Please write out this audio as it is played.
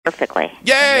perfectly.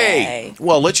 Yay!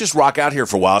 Well, let's just rock out here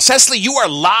for a while. Cecily, you are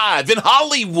live in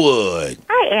Hollywood.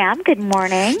 I am. Good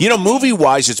morning. You know,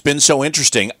 movie-wise, it's been so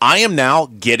interesting. I am now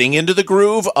getting into the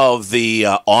groove of the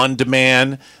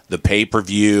on-demand, the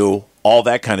pay-per-view, all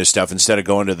that kind of stuff instead of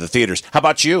going to the theaters. How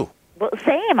about you? Well,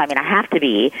 same. I mean, I have to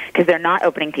be because they're not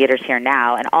opening theaters here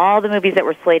now. And all the movies that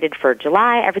were slated for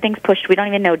July, everything's pushed. We don't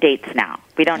even know dates now.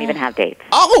 We don't even have dates.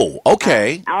 Oh,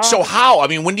 okay. So how? I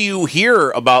mean, when do you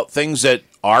hear about things that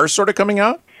are sort of coming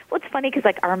out? Well, it's funny because,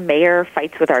 like, our mayor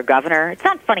fights with our governor. It's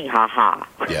not funny, ha-ha,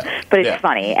 but it's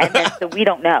funny. And then, so we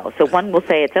don't know. So one will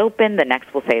say it's open, the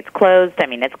next will say it's closed. I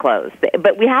mean, it's closed.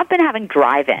 But we have been having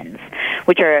drive-ins,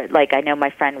 which are, like, I know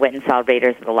my friend went and saw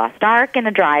Raiders of the Lost Ark in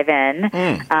a drive-in,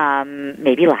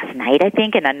 maybe last night, I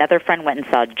think, and another friend went and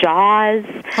saw Jaws.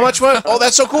 How much fun? Oh,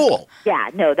 that's so cool. Yeah,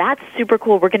 no, that's super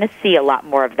cool. We're going to see a lot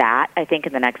more of that, I think,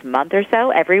 in the next month or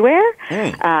so, everywhere.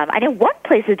 I know one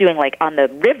place is doing, like, on the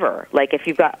river, like, if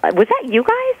you've got... Was that you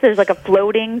guys? There's like a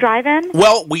floating drive-in?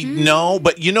 Well, we know,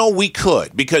 but you know we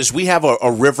could because we have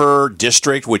a river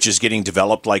district which is getting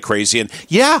developed like crazy. And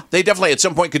yeah, they definitely at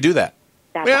some point could do that.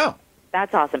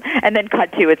 That's awesome. And then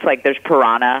cut to, it's like there's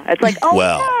piranha. It's like, oh,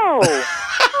 no.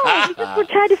 We just were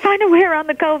trying to find a way around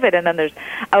the COVID. And then there's,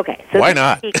 okay. So why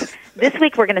not? This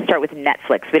week we're going to start with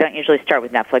Netflix. We don't usually start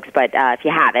with Netflix, but if you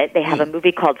have it, they have a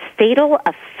movie called Fatal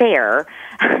Affair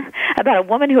about a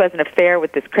woman who has an affair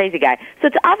with this crazy guy. So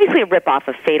it's obviously a ripoff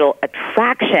of Fatal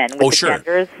Attraction with the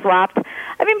genders swapped.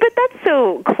 I mean, but that's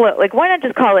so close. Like, why not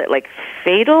just call it, like,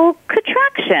 Fatal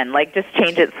Contraction? Like, just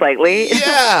change it slightly.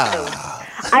 Yeah.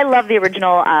 I love the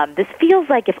original. This feels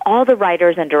like if all the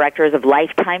writers and directors of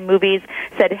Lifetime movies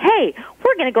said, hey,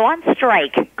 we're going to go on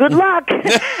strike. Good luck.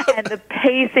 And the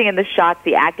pacing and the shots,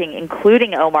 the acting,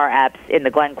 including Omar Epps in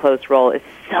the Glenn Close role, is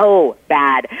so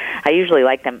bad. I usually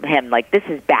like him. Like, this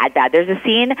is bad. There's a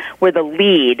scene where the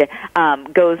lead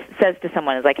says to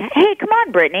someone, is like, hey, come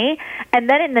on, Brittany. And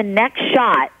then in the next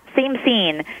shot, same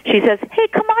scene, she says, hey,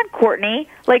 come on, Courtney.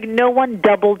 Like, no one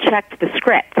double-checked the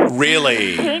script.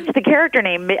 Really? Changed the character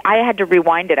name. I had to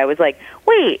rewind it. I was like,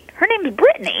 wait, her name's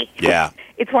Brittany. Yeah.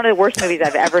 It's one of the worst movies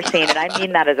I've ever seen, and I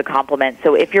mean that as a compliment.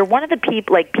 So if you're one of the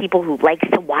people who likes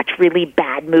to watch really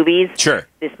bad movies,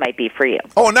 this might be for you.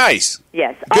 Oh, nice.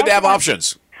 Yes. Good to have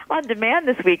options. On demand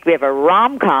this week, we have a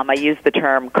rom-com, I use the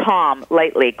term calm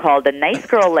lightly, called A Nice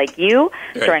Girl Like You,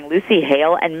 starring Lucy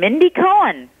Hale and Mindy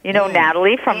Cohn. You know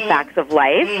Natalie from Facts of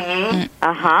Life?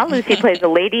 Lucy plays a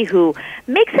lady who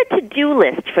makes a to-do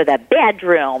list for the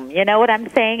bedroom. You know what I'm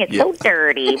saying? It's so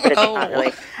dirty, but it's not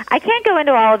really. I can't go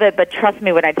into all of it, but trust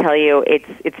me when I tell you,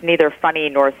 it's neither funny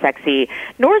nor sexy,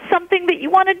 nor something that you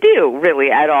want to do,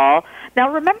 really, at all.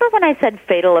 Now, remember when I said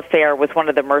Fatal Affair was one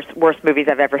of the worst movies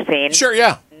I've ever seen? Sure,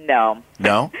 yeah. No.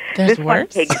 This one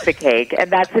takes the cake,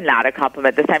 and that's not a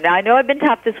compliment this time. Now, I know I've been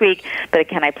tough this week, but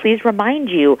can I please remind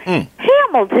you,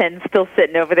 Hamilton's still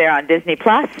sitting over there on Disney+.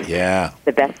 Yeah.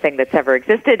 The best thing that's ever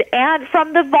existed. And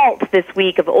from the vault this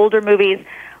week of older movies,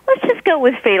 let's just go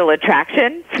with Fatal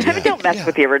Attraction. I mean, don't mess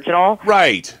with the original.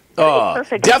 Right.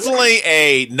 Definitely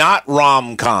a not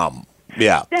rom-com.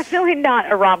 Yeah. Definitely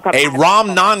not a rom-com. A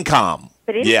rom-non-com.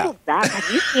 But it is that.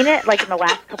 Have you seen it, like, in the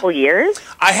last couple years?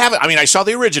 I haven't. I mean, I saw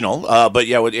the original, but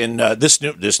yeah, in this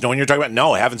new one you're talking about,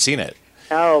 no, I haven't seen it.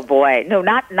 Oh, boy. No,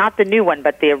 not the new one,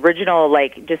 but the original,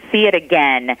 like, just see it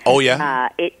again. Oh, yeah?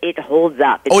 It holds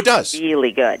up. It does?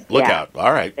 Really good. Look out.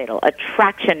 All right. Fatal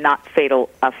Attraction, not Fatal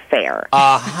Affair.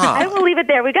 I will leave it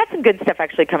there. We got some good stuff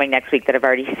actually coming next week that I've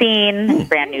already seen,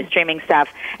 brand new streaming stuff,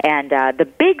 and the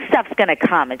big stuff's going to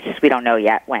come. It's just we don't know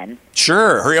yet when.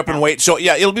 Sure. Hurry up and wait. So,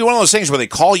 yeah, it'll be one of those things where they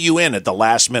call you in at the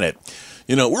last minute.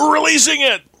 You know, we're releasing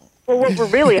it. Well, what we're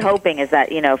really hoping is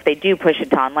that, you know, if they do push it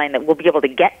to online, that we'll be able to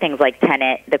get things like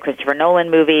Tenet, the Christopher Nolan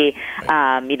movie,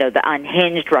 you know, the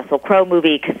Unhinged Russell Crowe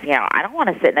movie, because, you know, I don't want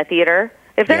to sit in a theater.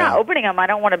 If they're not opening them, I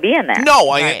don't want to be in there.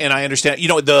 No, and I understand. You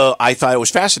know, I thought it was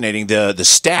fascinating, the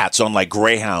stats on, like,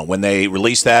 Greyhound. When they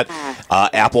released that,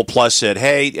 Apple Plus said,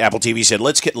 hey, Apple TV said,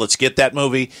 let's get that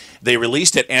movie. They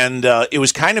released it, and it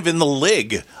was kind of in the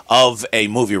league of a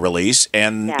movie release.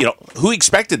 And, you know, who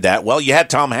expected that? Well, you had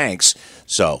Tom Hanks,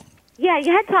 so... Yeah,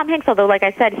 you had Tom Hanks, although, like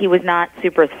I said, he was not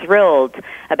super thrilled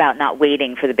about not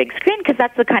waiting for the big screen, because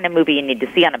that's the kind of movie you need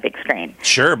to see on a big screen.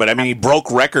 Sure, but, I mean, he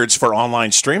broke records for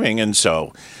online streaming, and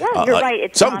so... Yeah, you're right.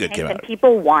 It's Tom Hanks, and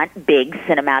people want big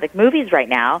cinematic movies right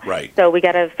now. Right. So we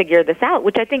got to figure this out,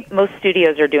 which I think most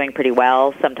studios are doing pretty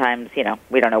well. Sometimes, you know,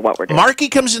 we don't know what we're doing. Marky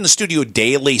comes in the studio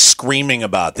daily screaming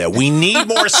about that. We need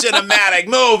more cinematic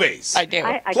movies. I do.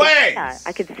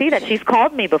 I could see that. She's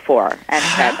called me before and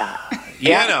said that.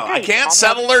 I can't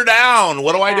settle her down.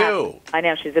 What do I do? I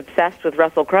know, she's obsessed with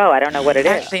Russell Crowe. I don't know what it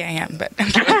is. Actually, I am, but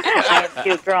I am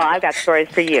too, girl. I've got stories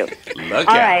for you. Look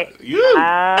All at right. you.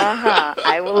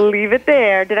 I will leave it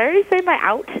there. Did I already say my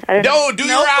out? No, do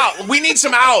your out. We need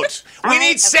some out. We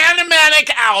need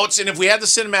cinematic outs, and if we had the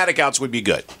cinematic outs, we'd be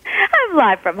good. I'm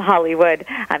live from Hollywood.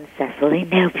 I'm Cecily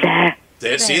Knobler.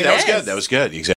 See, that was good. That was good. Exactly.